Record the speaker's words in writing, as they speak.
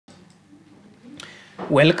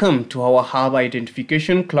Welcome to our herb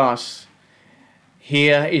identification class.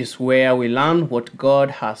 Here is where we learn what God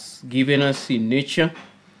has given us in nature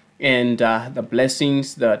and the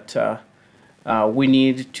blessings that we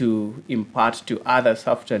need to impart to others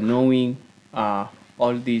after knowing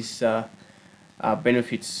all these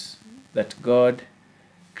benefits that God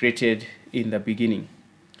created in the beginning.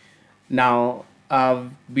 Now,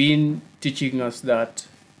 I've been teaching us that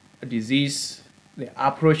the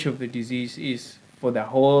approach of the disease is for the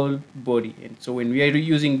whole body. And so when we are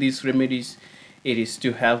using these remedies, it is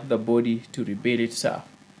to help the body to rebuild itself.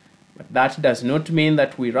 But that does not mean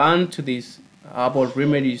that we run to these herbal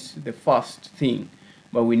remedies the first thing,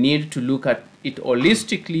 but we need to look at it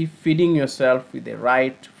holistically, feeding yourself with the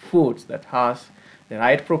right foods that has the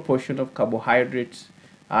right proportion of carbohydrates,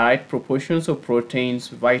 right proportions of proteins,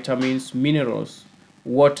 vitamins, minerals,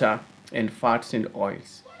 water, and fats and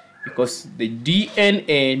oils. Because the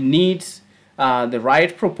DNA needs the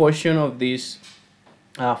right proportion of these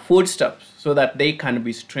foodstuffs so that they can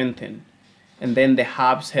be strengthened. And then the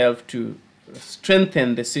herbs help to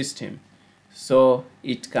strengthen the system so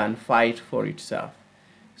it can fight for itself.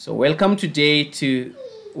 So welcome today to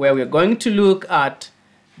where we're going to look at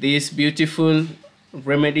this beautiful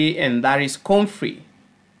remedy, and that is Comfrey.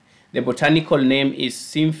 The botanical name is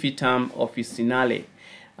Symphytum officinale.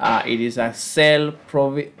 It is a cell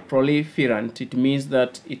proliferant. It means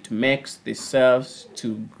that it makes the cells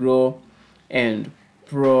to grow and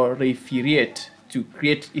proliferate.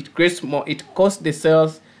 It causes the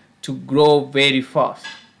cells to grow very fast.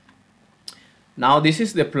 Now, this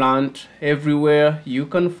is the plant. Everywhere you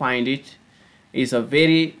can find it. It's a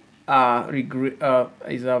very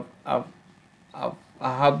is a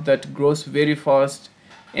herb that grows very fast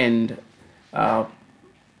and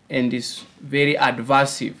is very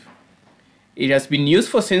adversive. It has been used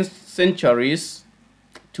for centuries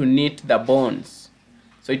to knit the bones.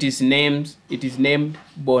 So it is named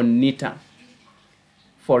bone knitter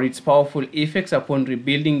for its powerful effects upon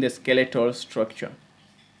rebuilding the skeletal structure.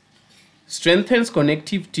 Strengthens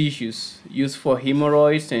connective tissues, used for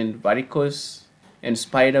hemorrhoids and varicose and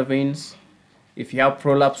spider veins. If you have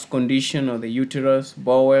prolapse condition of the uterus,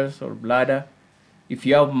 bowels, or bladder. If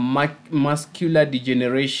you have muscular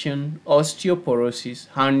degeneration, osteoporosis,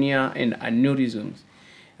 hernia, and aneurysms,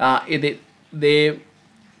 the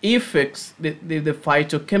effects, the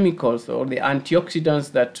phytochemicals or the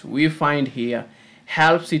antioxidants that we find here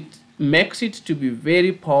makes it to be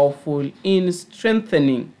very powerful in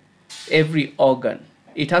strengthening every organ.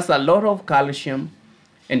 It has a lot of calcium,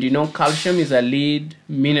 and you know calcium is a lead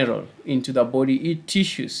mineral into the body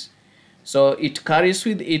tissues. So it carries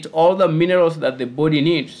with it all the minerals that the body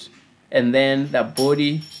needs, and then the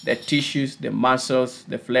body, the tissues, the muscles,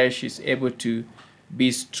 the flesh is able to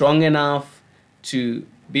be strong enough to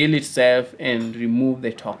build itself and remove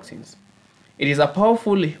the toxins. It is a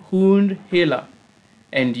powerful wound healer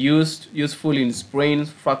and useful in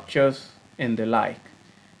sprains, fractures, and the like.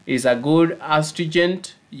 It is a good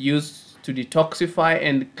astringent used to detoxify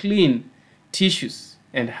and clean tissues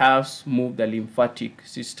and helps move the lymphatic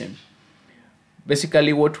system.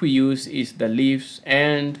 Basically, what we use is the leaves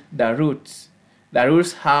and the roots. The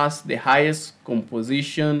roots has the highest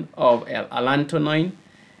composition of allantoin,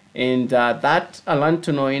 and that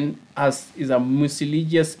allantoin is a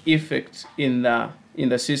mucilaginous effect in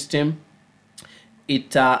the system.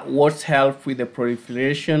 It works help with the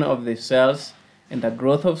proliferation of the cells and the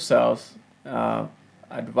growth of cells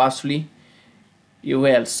adversely.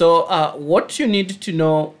 So what you need to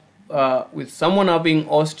know with someone having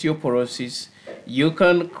osteoporosis, you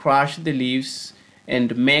can crush the leaves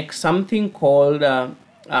and make something called the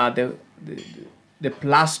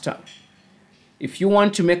plaster. If you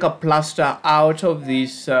want to make a plaster out of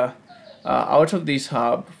this herb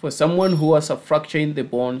for someone who has a fracture in the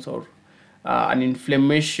bones or an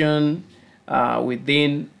inflammation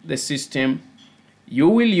within the system, you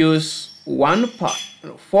will use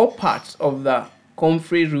 4 parts of the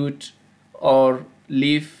comfrey root or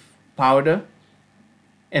leaf powder,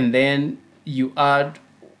 and then you add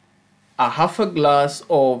a half a glass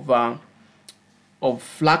of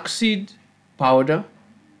flaxseed powder,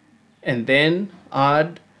 and then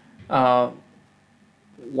add 1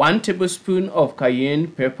 tablespoon of cayenne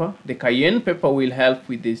pepper. The cayenne pepper will help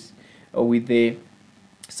with this, with the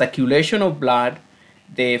circulation of blood.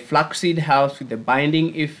 The flaxseed helps with the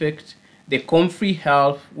binding effect. The comfrey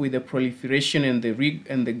helps with the proliferation and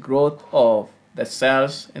the growth of the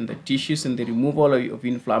cells and the tissues and the removal of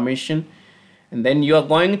inflammation. And then you are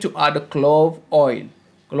going to add clove oil.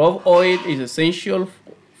 Clove oil is essential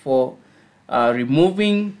for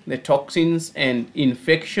removing the toxins and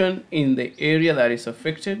infection in the area that is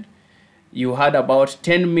affected. you had about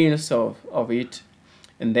 10 mils of it,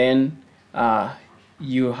 and then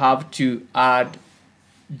you have to add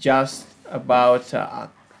just about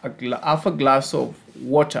half a glass of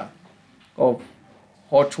water, of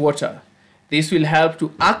hot water. This will help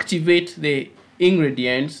to activate the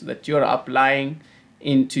ingredients that you're applying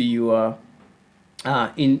into your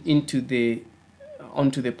onto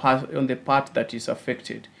the part that is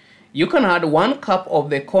affected. You can add 1 cup of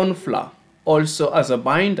the corn flour also as a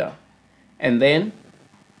binder, and then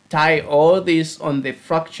tie all this on the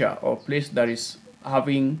fracture or place that is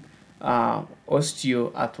having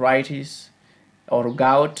osteoarthritis or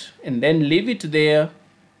gout, and then leave it there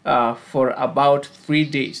for about 3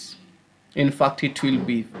 days. In fact, it will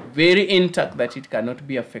be very intact that it cannot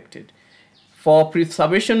be affected. For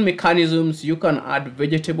preservation mechanisms, you can add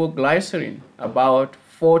vegetable glycerin, about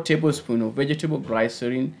 4 tablespoons of vegetable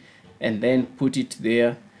glycerin, and then put it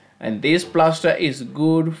there. And this plaster is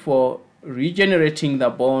good for regenerating the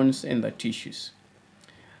bones and the tissues.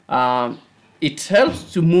 It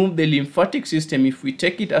helps to move the lymphatic system if we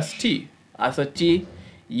take it as tea. As a tea,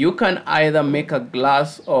 you can either make a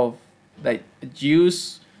glass of the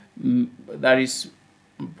juice that is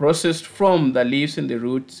processed from the leaves and the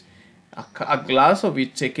roots, a glass of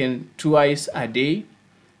it taken twice a day,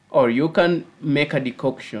 or you can make a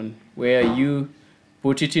decoction where you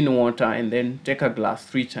put it in water and then take a glass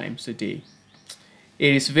 3 times a day.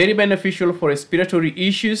 It is very beneficial for respiratory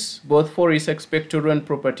issues, both for its expectorant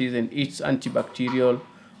properties and its antibacterial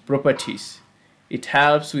properties. It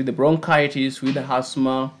helps with the bronchitis, with the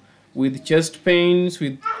asthma, with chest pains,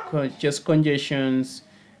 with chest congestions,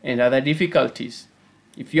 and other difficulties.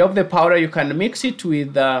 If you have the powder, you can mix it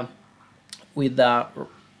with the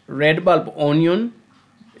red bulb onion,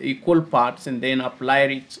 equal parts, and then apply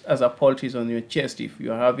it as a poultice on your chest if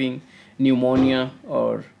you are having pneumonia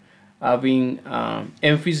or having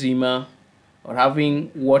emphysema, or having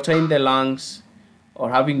water in the lungs, or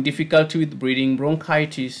having difficulty with breathing,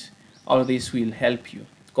 bronchitis. All this will help you.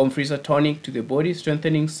 Comfrey is a tonic to the body,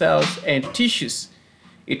 strengthening cells and tissues.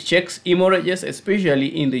 It checks hemorrhages, especially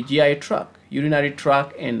in the GI tract, urinary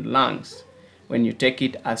tract, and lungs when you take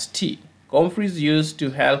it as tea. Comfrey is used to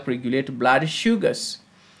help regulate blood sugars,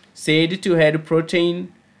 said to add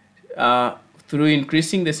protein through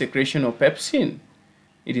increasing the secretion of pepsin.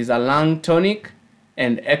 It is a lung tonic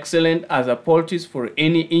and excellent as a poultice for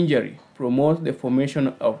any injury, promotes the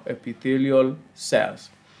formation of epithelial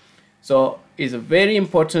cells. So it's a very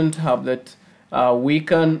important herb that we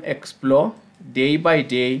can explore day by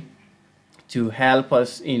day to help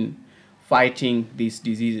us in fighting these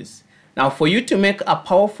diseases. Now, for you to make a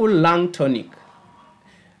powerful lung tonic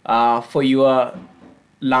for your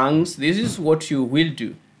lungs, this is what you will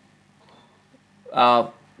do.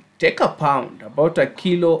 Take a pound, about a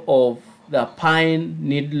kilo of the pine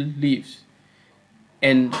needle leaves,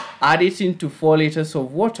 and add it into 4 liters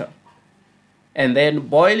of water, and then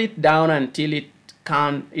boil it down until it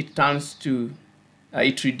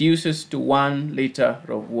reduces to 1 liter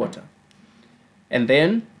of water, and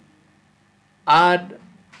then add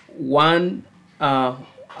about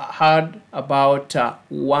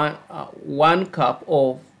 1 cup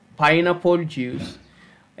of pineapple juice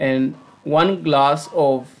and 1 glass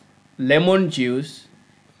of lemon juice,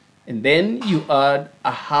 and then you add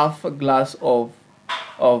a half a glass of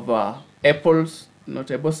apples, not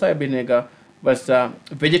apple cider vinegar, but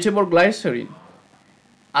vegetable glycerin.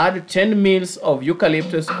 Add 10 mils of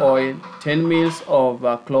eucalyptus oil, 10 mils of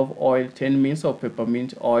clove oil, 10 mils of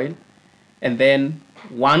peppermint oil, and then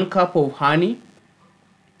 1 cup of honey.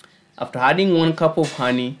 After adding 1 cup of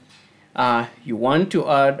honey, you want to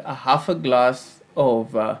add a half a glass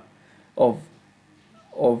of the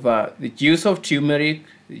juice of turmeric,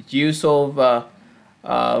 the juice of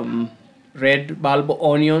red bulb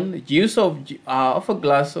onion, the juice of half a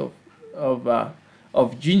glass of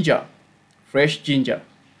ginger, fresh ginger,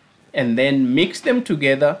 and then mix them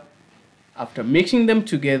together. After mixing them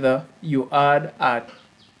together, you add a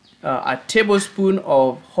tablespoon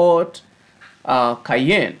of hot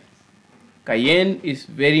cayenne. Cayenne is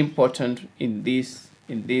very important in this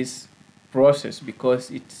process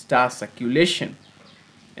because it starts circulation.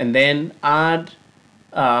 And then add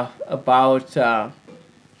about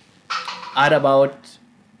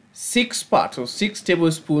 6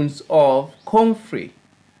 tablespoons of comfrey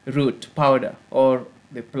root powder, or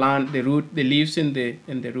the plant, the root, the leaves and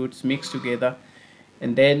the roots mixed together,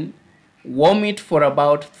 and then warm it for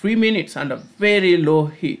about 3 minutes under very low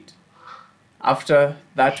heat. After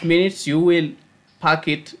that minutes, you will pack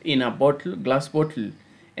it in a bottle, glass bottle,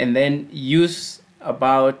 and then use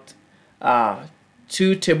about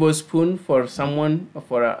 2 tablespoons for someone,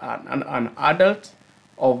 for an adult,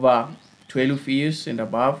 of 12 years and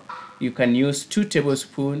above, you can use 2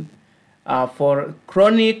 tablespoons. For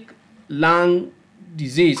chronic lung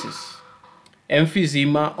diseases,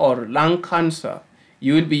 emphysema or lung cancer,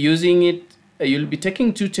 you will be using it, you'll be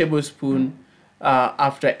taking 2 tablespoons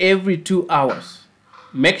after every 2 hours.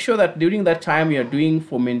 Make sure that during that time you're doing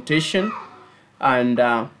fermentation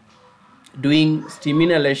and doing steam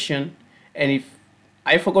inhalation. And if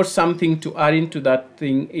I forgot something to add into that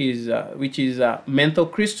thing is which is menthol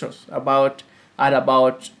crystals. Add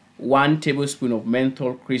about 1 tablespoon of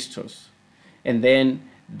menthol crystals, and then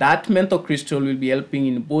that menthol crystal will be helping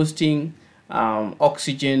in boosting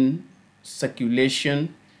oxygen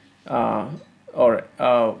circulation or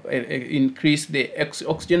increase the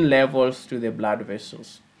oxygen levels to the blood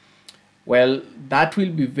vessels. Well, that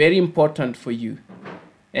will be very important for you,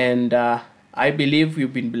 and I believe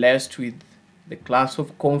you've been blessed with the class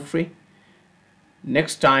of Comfrey.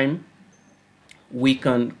 Next time we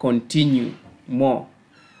can continue more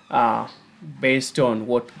based on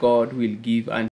what God will give and